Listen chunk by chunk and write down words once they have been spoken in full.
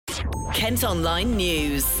Kent Online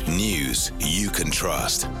News. News you can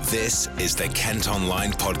trust. This is the Kent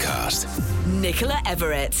Online Podcast. Nicola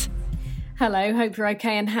Everett. Hello, hope you're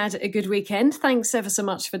okay and had a good weekend. Thanks ever so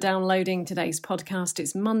much for downloading today's podcast.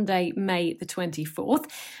 It's Monday, May the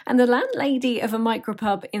 24th, and the landlady of a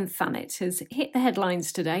micropub in Thanet has hit the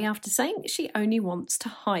headlines today after saying she only wants to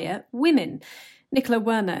hire women. Nicola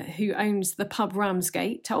Werner, who owns the Pub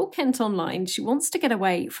Ramsgate, told Kent Online she wants to get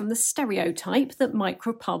away from the stereotype that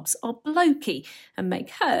micropubs are blokey and make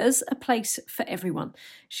hers a place for everyone.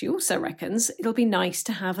 She also reckons it'll be nice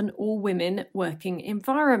to have an all-women working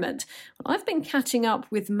environment. Well, I've been catching up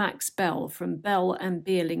with Max Bell from Bell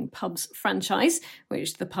Beerling Pubs franchise,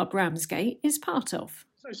 which the Pub Ramsgate is part of.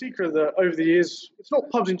 It's no secret that over the years, it's not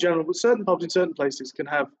pubs in general, but certain pubs in certain places can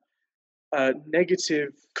have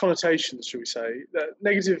negative connotations, shall we say,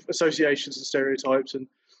 negative associations and stereotypes, and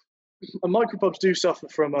micropubs do suffer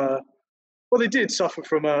from they did suffer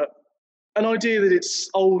from an idea that it's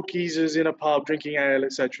old geezers in a pub drinking ale,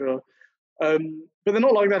 etc. But they're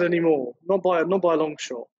not like that anymore, not by a long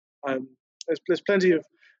shot. There's plenty of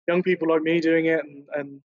young people like me doing it,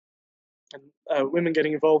 and women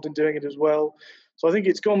getting involved in doing it as well. So I think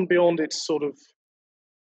it's gone beyond its sort of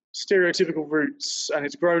stereotypical roots, and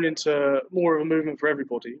it's grown into more of a movement for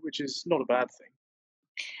everybody, which is not a bad thing.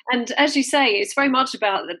 And as you say, it's very much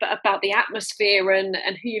about the atmosphere and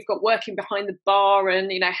who you've got working behind the bar,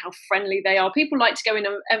 and how friendly they are. People like to go in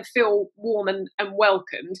and feel warm and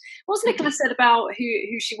welcomed. What's Nicola said about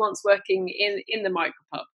who she wants working in the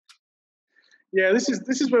micropub? Yeah, this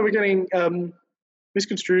is where we're getting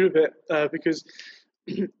misconstrued a bit because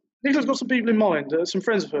Nicola's got some people in mind, some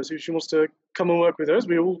friends of hers who she wants to come and work with her, as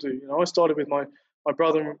we all do. I started with my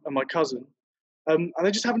brother and my cousin, and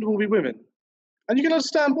they just happen to all be women. And you can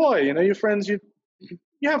understand why. Your friends, you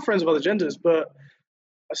have friends of other genders, but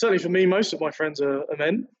certainly for me, most of my friends are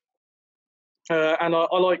men. And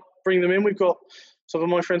I like bringing them in. We've got some of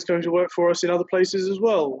my friends coming to work for us in other places as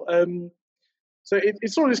well. So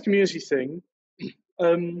it's sort of this community thing.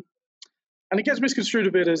 And it gets misconstrued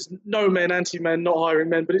a bit as no men, anti-men, not hiring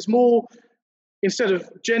men, but it's more, instead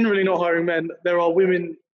of generally not hiring men, there are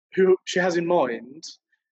women who she has in mind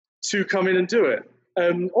to come in and do it.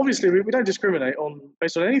 Obviously, we don't discriminate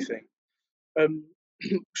based on anything.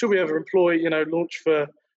 Should we ever employ, launch for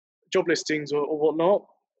job listings or whatnot,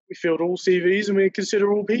 we field all CVs and we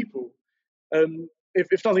consider all people.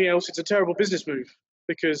 If nothing else, it's a terrible business move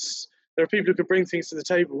because there are people who can bring things to the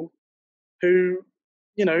table who,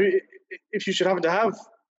 if you should happen to have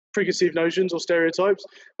preconceived notions or stereotypes,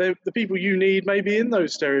 the people you need may be in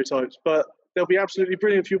those stereotypes, but they'll be absolutely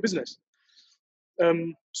brilliant for your business.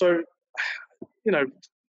 So,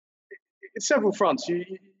 it's several fronts. You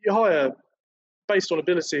hire based on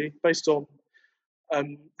ability, based on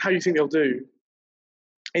how you think they'll do.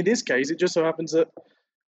 In this case, it just so happens that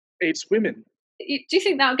it's women. Do you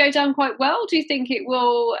think that'll go down quite well? Do you think it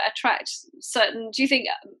will attract do you think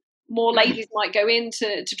more ladies might go in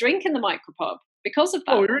to drink in the micropub because of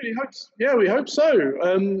that? Oh, we really hope. Yeah, we hope so.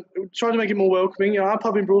 We try to make it more welcoming. Our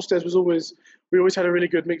pub in Broadstairs we always had a really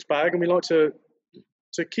good mixed bag, and we like to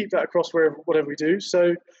keep that across whatever we do.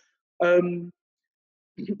 So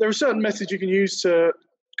there are certain methods you can use to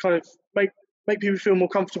kind of make people feel more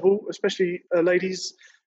comfortable, especially ladies.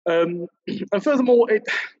 And furthermore,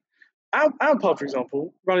 our pub, for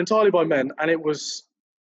example, run entirely by men, and it was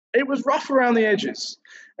rough around the edges.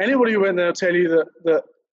 Anybody who went there will tell you that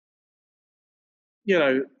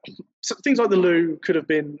things like the loo could have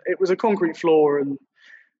been. It was a concrete floor, and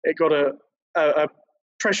it got a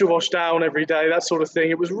pressure wash down every day, that sort of thing.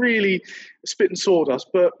 It was really spit and sawdust.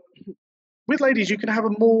 But with ladies, you can have a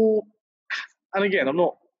more, and again, I'm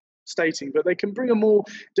not stating, but they can bring a more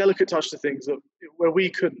delicate touch to things where we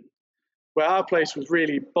couldn't. Where our place was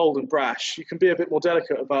really bold and brash, you can be a bit more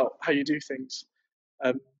delicate about how you do things.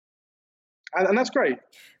 And that's great.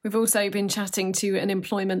 We've also been chatting to an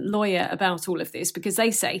employment lawyer about all of this because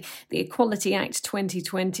they say the Equality Act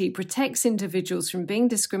 2020 protects individuals from being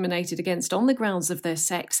discriminated against on the grounds of their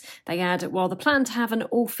sex. They add, while the plan to have an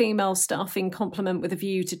all-female staffing complement with a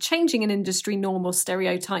view to changing an industry norm or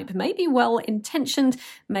stereotype may be well-intentioned,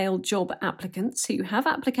 male job applicants who have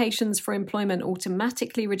applications for employment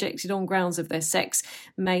automatically rejected on grounds of their sex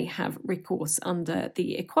may have recourse under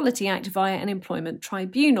the Equality Act via an employment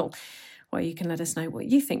tribunal. Well, you can let us know what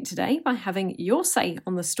you think today by having your say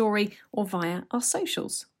on the story or via our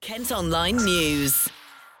socials. Kent Online News.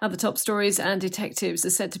 Other top stories, and detectives are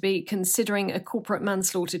said to be considering a corporate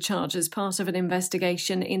manslaughter charge as part of an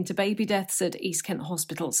investigation into baby deaths at East Kent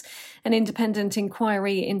hospitals. An independent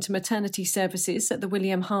inquiry into maternity services at the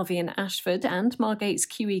William Harvey in Ashford and Margate's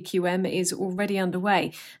QEQM is already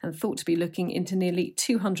underway and thought to be looking into nearly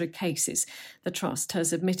 200 cases. The Trust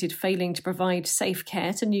has admitted failing to provide safe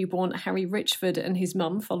care to newborn Harry Richford and his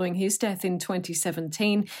mum following his death in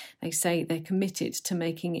 2017. They say they're committed to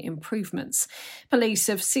making improvements. Police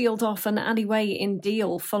have sealed off an alleyway in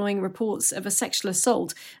Deal following reports of a sexual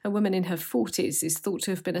assault. A woman in her 40s is thought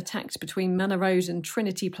to have been attacked between Manor Road and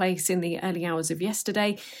Trinity Place in the early hours of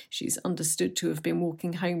yesterday. She's understood to have been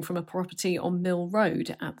walking home from a property on Mill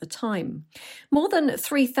Road at the time. More than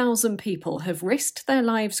 3,000 people have risked their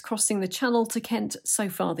lives crossing the Channel to Kent so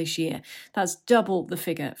far this year. That's double the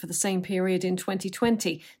figure for the same period in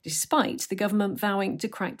 2020, despite the government vowing to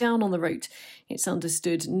crack down on the route. It's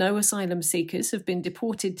understood no asylum seekers have been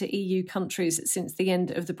deported to EU countries since the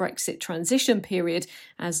end of the Brexit transition period,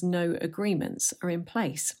 as no agreements are in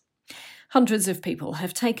place. Hundreds of people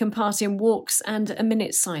have taken part in walks and a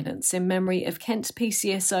minute's silence in memory of Kent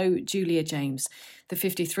PCSO Julia James. The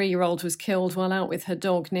 53-year-old was killed while out with her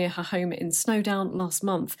dog near her home in Snowdown last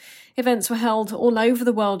month. Events were held all over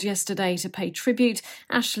the world yesterday to pay tribute.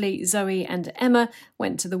 Ashley, Zoe and Emma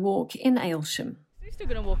went to the walk in Aylesham. We're still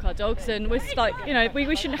going to walk our dogs, and we're like,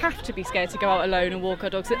 we shouldn't have to be scared to go out alone and walk our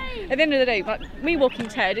dogs. At the end of the day, like me walking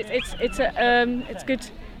Ted, it's good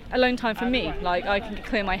alone time for me. Like I can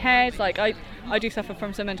clear my head. Like I do suffer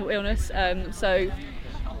from some mental illness, so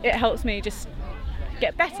it helps me just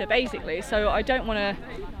get better basically. So I don't want to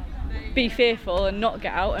be fearful and not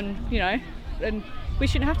get out, and we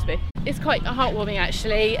shouldn't have to be. It's quite heartwarming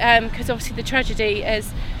actually, because obviously the tragedy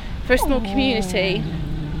is for a small community.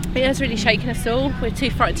 It has really shaken us all. We're too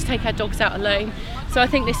frightened to take our dogs out alone. So I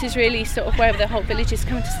think this is really sort of where the whole village is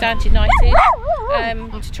coming to stand united,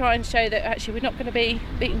 to try and show that actually we're not going to be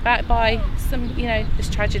beaten back by some, this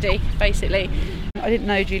tragedy, basically. I didn't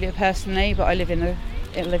know Julia personally, but I live in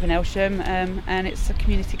Aylesham, and it's a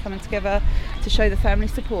community coming together to show the family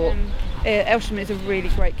support. Aylesham is a really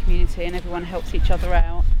great community and everyone helps each other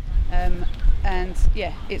out. And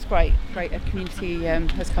yeah, it's great. A community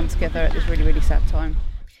has come together at this really, really sad time.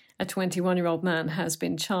 A 21-year-old man has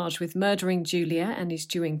been charged with murdering Julia and is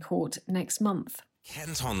due in court next month.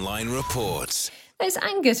 Kent Online reports. There's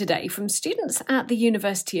anger today from students at the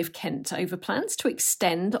University of Kent over plans to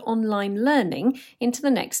extend online learning into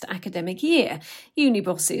the next academic year. Uni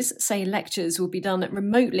bosses say lectures will be done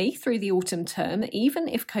remotely through the autumn term, even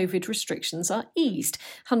if COVID restrictions are eased.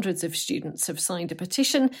 Hundreds of students have signed a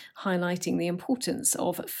petition highlighting the importance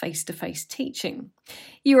of face-to-face teaching.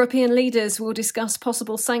 European leaders will discuss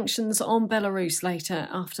possible sanctions on Belarus later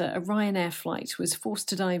after a Ryanair flight was forced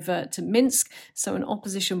to divert to Minsk so an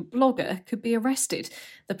opposition blogger could be arrested.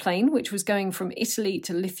 The plane, which was going from Italy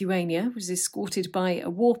to Lithuania, was escorted by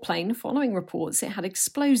a warplane following reports it had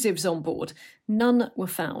explosives on board. None were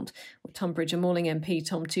found. Tunbridge and Malling MP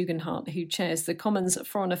Tom Tugendhat, who chairs the Commons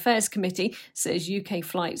Foreign Affairs Committee, says UK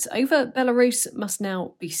flights over Belarus must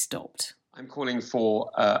now be stopped. I'm calling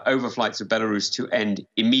for overflights of Belarus to end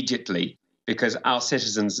immediately because our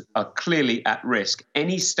citizens are clearly at risk.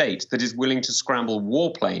 Any state that is willing to scramble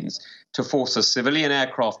warplanes to force a civilian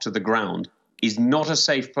aircraft to the ground is not a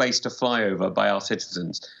safe place to fly over by our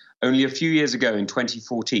citizens. Only a few years ago in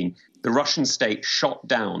 2014, the Russian state shot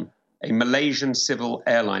down a Malaysian civil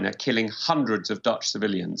airliner, killing hundreds of Dutch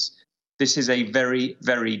civilians. This is a very,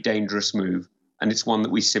 very dangerous move, and it's one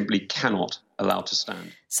that we simply cannot allow to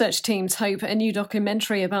stand. Search teams hope a new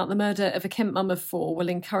documentary about the murder of a Kent mum of 4 will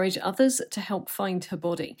encourage others to help find her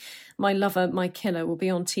body. My Lover, My Killer will be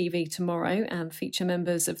on TV tomorrow and feature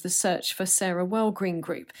members of the Search for Sarah Wellgreen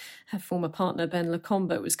group. Her former partner Ben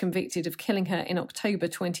Lacombe was convicted of killing her in October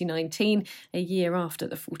 2019, a year after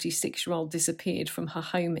the 46-year-old disappeared from her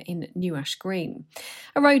home in Newash Green.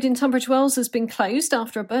 A road in Tunbridge Wells has been closed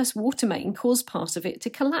after a burst water main caused part of it to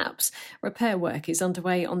collapse. Repair work is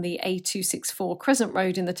underway on the A264 Crescent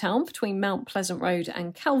Road in the town between Mount Pleasant Road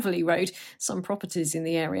and Calverley Road. Some properties in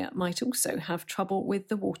the area might also have trouble with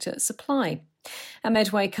the water supply. A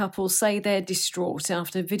Medway couple say they're distraught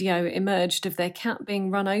after video emerged of their cat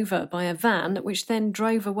being run over by a van which then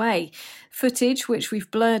drove away. Footage, which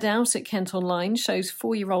we've blurred out at Kent Online, shows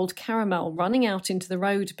 4-year-old Caramel running out into the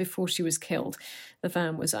road before she was killed. The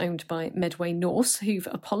van was owned by Medway Norse, who've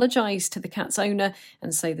apologised to the cat's owner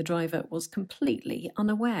and say the driver was completely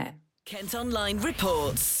unaware. Kent Online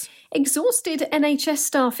reports. Exhausted NHS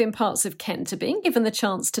staff in parts of Kent are being given the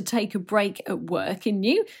chance to take a break at work in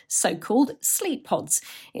new so-called sleep pods.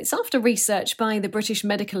 It's after research by the British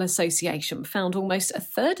Medical Association found almost a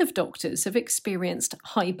third of doctors have experienced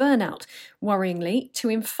high burnout. Worryingly, 2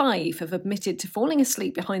 in 5 have admitted to falling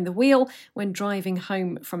asleep behind the wheel when driving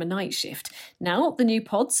home from a night shift. Now, the new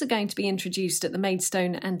pods are going to be introduced at the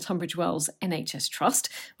Maidstone and Tunbridge Wells NHS Trust.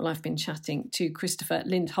 Well, I've been chatting to Christopher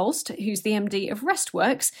Lindholst, who's the MD of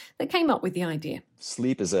Restworks, that came up with the idea.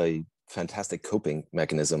 Sleep is a fantastic coping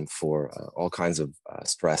mechanism for all kinds of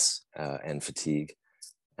stress and fatigue.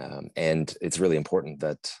 And it's really important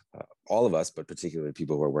that all of us, but particularly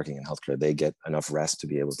people who are working in healthcare, they get enough rest to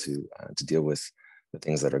be able to deal with the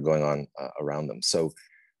things that are going on around them. So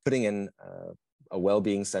putting in a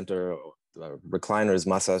well-being center, recliners,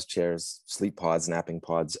 massage chairs, sleep pods, napping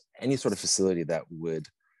pods, any sort of facility that would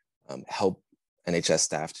help NHS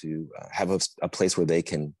staff to have a place where they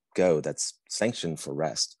can go that's sanctioned for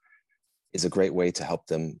rest is a great way to help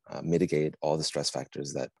them mitigate all the stress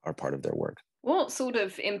factors that are part of their work. What sort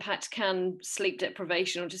of impact can sleep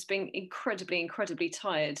deprivation or just being incredibly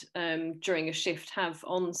tired during a shift have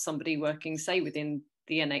on somebody working, say, within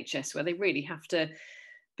the NHS, where they really have to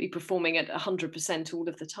be performing at 100% all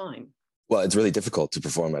of the time? Well, it's really difficult to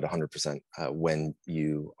perform at 100% when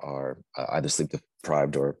you are either sleep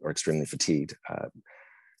deprived or extremely fatigued.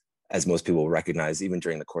 As most people recognize, even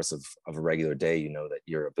during the course of a regular day, you know that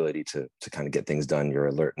your ability to kind of get things done, your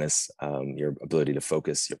alertness, your ability to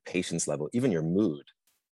focus, your patience level, even your mood,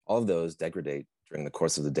 all of those degrade during the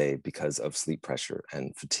course of the day because of sleep pressure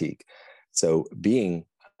and fatigue. So being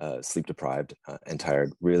sleep deprived and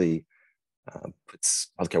tired really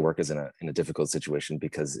puts healthcare workers in a difficult situation,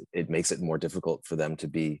 because it makes it more difficult for them to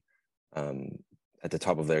be at the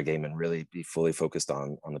top of their game and really be fully focused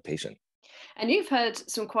on the patient. And you've heard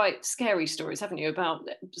some quite scary stories, haven't you, about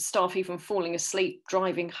staff even falling asleep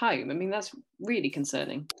driving home? I mean, that's really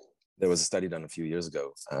concerning. There was a study done a few years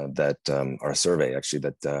ago or a survey actually,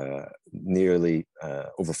 that nearly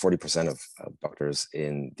over 40% of doctors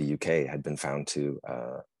in the UK had been found to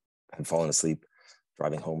have fallen asleep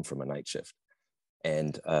driving home from a night shift.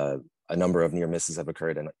 And a number of near misses have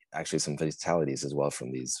occurred, and actually some fatalities as well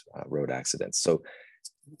from these road accidents. So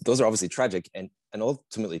those are obviously tragic and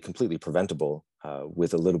ultimately completely preventable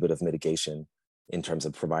with a little bit of mitigation in terms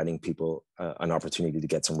of providing people an opportunity to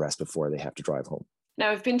get some rest before they have to drive home.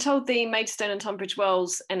 Now, I've been told the Maidstone and Tunbridge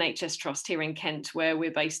Wells NHS Trust here in Kent, where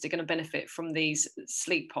we're based, are going to benefit from these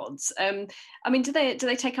sleep pods. I mean, do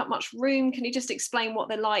they take up much room? Can you just explain what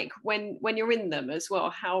they're like when you're in them as well?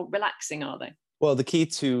 How relaxing are they? Well, the key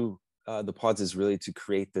to the pods is really to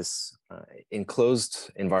create this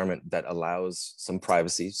enclosed environment that allows some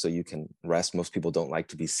privacy so you can rest. Most people don't like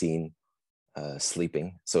to be seen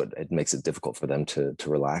sleeping, so it makes it difficult for them to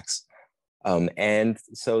relax. And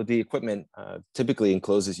so the equipment typically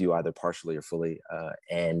encloses you either partially or fully,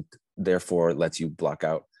 and therefore lets you block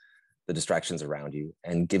out the distractions around you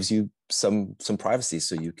and gives you some privacy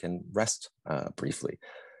so you can rest briefly.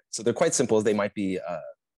 So they're quite simple. They might be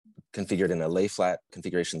configured in a lay flat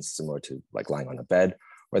configuration similar to like lying on a bed,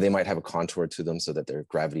 or they might have a contour to them so that they're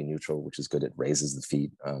gravity neutral, which is good. It raises the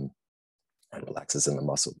feet and relaxes in the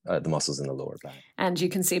muscles in the lower back. And you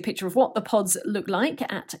can see a picture of what the pods look like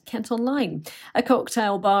at Kent Online. A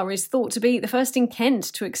cocktail bar is thought to be the first in Kent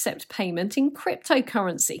to accept payment in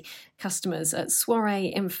cryptocurrency. Customers at Soiree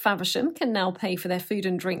in Faversham can now pay for their food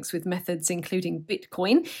and drinks with methods including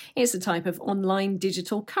Bitcoin. It's a type of online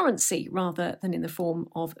digital currency rather than in the form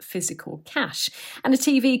of physical cash. And a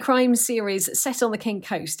TV crime series set on the Kent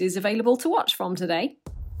coast is available to watch from today.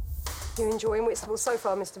 You enjoying Whitstable so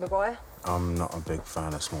far, Mr. Maguire? I'm not a big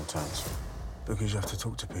fan of small towns, because you have to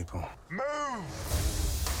talk to people. Move!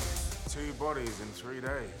 2 bodies in 3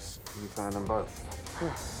 days. We found them both.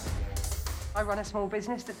 I run a small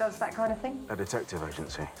business that does that kind of thing. A detective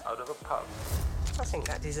agency. Out of a pub. I think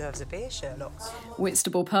that deserves a beer, Sherlock.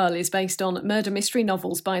 Whitstable Pearl is based on murder mystery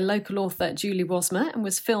novels by local author Julie Wasmer and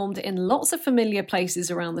was filmed in lots of familiar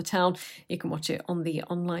places around the town. You can watch it on the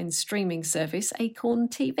online streaming service Acorn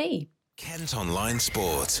TV. Kent Online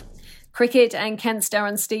Sport. Cricket, and Kent's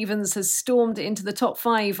Darren Stevens has stormed into the top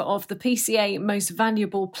 5 of the PCA Most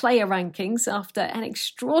Valuable Player rankings after an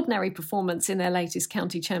extraordinary performance in their latest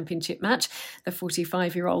county championship match. The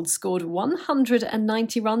 45-year-old scored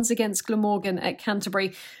 190 runs against Glamorgan at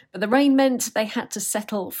Canterbury, but the rain meant they had to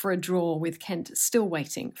settle for a draw, with Kent still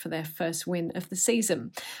waiting for their first win of the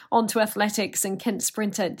season. On to athletics, and Kent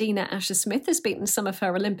sprinter Dina Asher-Smith has beaten some of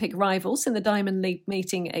her Olympic rivals in the Diamond League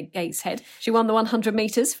meeting at Gateshead. She won the 100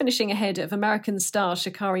 metres, finishing ahead ahead of American star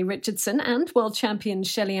Sha'Carri Richardson and world champion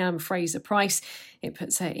Shelly-Ann Fraser-Price. It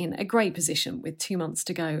puts her in a great position with 2 months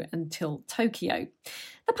to go until Tokyo.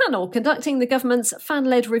 The panel conducting the government's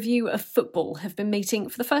fan-led review of football have been meeting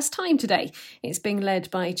for the first time today. It's being led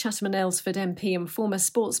by Chatham and Aylesford MP and former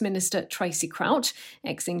Sports Minister Tracy Crouch.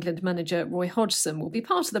 Ex-England manager Roy Hodgson will be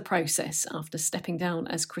part of the process after stepping down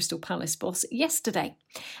as Crystal Palace boss yesterday.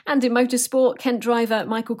 And in motorsport, Kent driver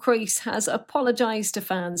Michael Crees has apologised to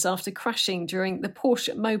fans after crashing during the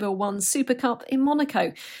Porsche Mobile 1 Super Cup in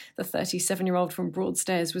Monaco. The 37-year-old from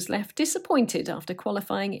Broadstairs was left disappointed after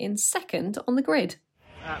qualifying in second on the grid.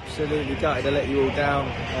 Absolutely gutted to let you all down.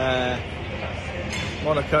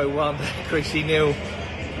 Monaco won, Chrissy 0.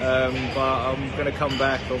 But I'm going to come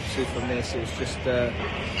back obviously from this. It's just I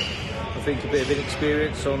think a bit of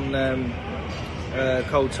inexperience on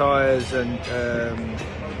cold tyres and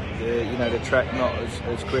the track not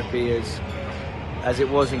as grippy as it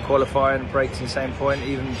was in qualifying. Brakes in the same point,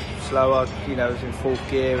 even slower. I was in fourth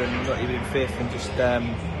gear and not even in fifth, and just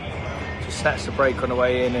snatched the brake on the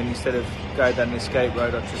way in, and instead of going down the escape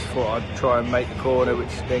road, I just thought I'd try and make the corner, which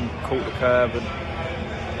then caught the curb and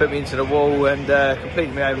put me into the wall, and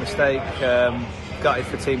completely my own mistake. Gutted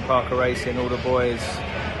for Team Parker Racing, all the boys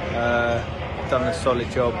done a solid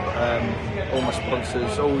job, all my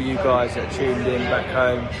sponsors, all you guys that tuned in back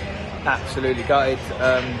home, absolutely gutted,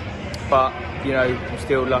 but I'm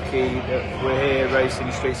still lucky that we're here racing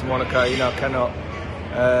the streets of Monaco. I cannot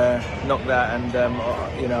knock that, and I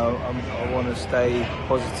want to stay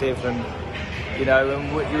positive, and we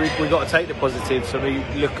got to take the positives. So we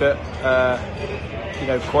look at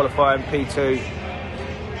qualifying P2,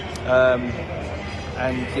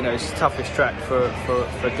 and it's the toughest track for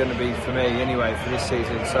going to be for me anyway for this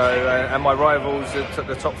season. So and my rivals,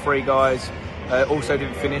 the top three guys, also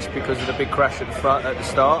didn't finish because of the big crash at the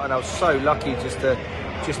start, and I was so lucky just to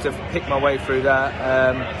pick my way through that.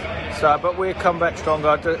 But we'll come back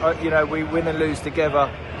stronger. We win and lose together,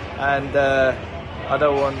 and I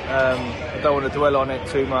don't want to dwell on it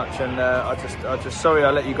too much. And I just sorry I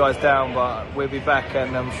let you guys down, but we'll be back,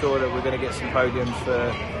 and I'm sure that we're going to get some podiums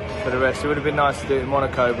for the rest. It would have been nice to do it in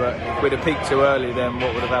Monaco, but if we'd have peaked too early, then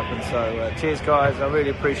what would have happened? So cheers, guys. I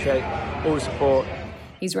really appreciate all the support.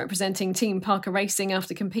 He's representing Team Parker Racing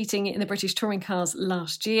after competing in the British Touring Cars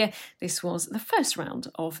last year. This was the first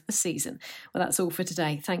round of the season. Well, that's all for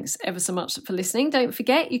today. Thanks ever so much for listening. Don't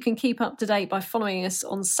forget, you can keep up to date by following us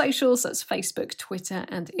on socials. That's Facebook, Twitter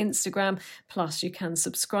and Instagram. Plus, you can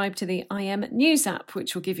subscribe to the IM News app,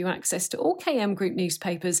 which will give you access to all KM Group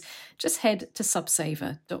newspapers. Just head to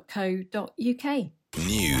subsaver.co.uk.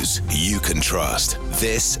 News you can trust.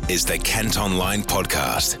 This is the Kent Online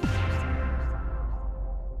Podcast.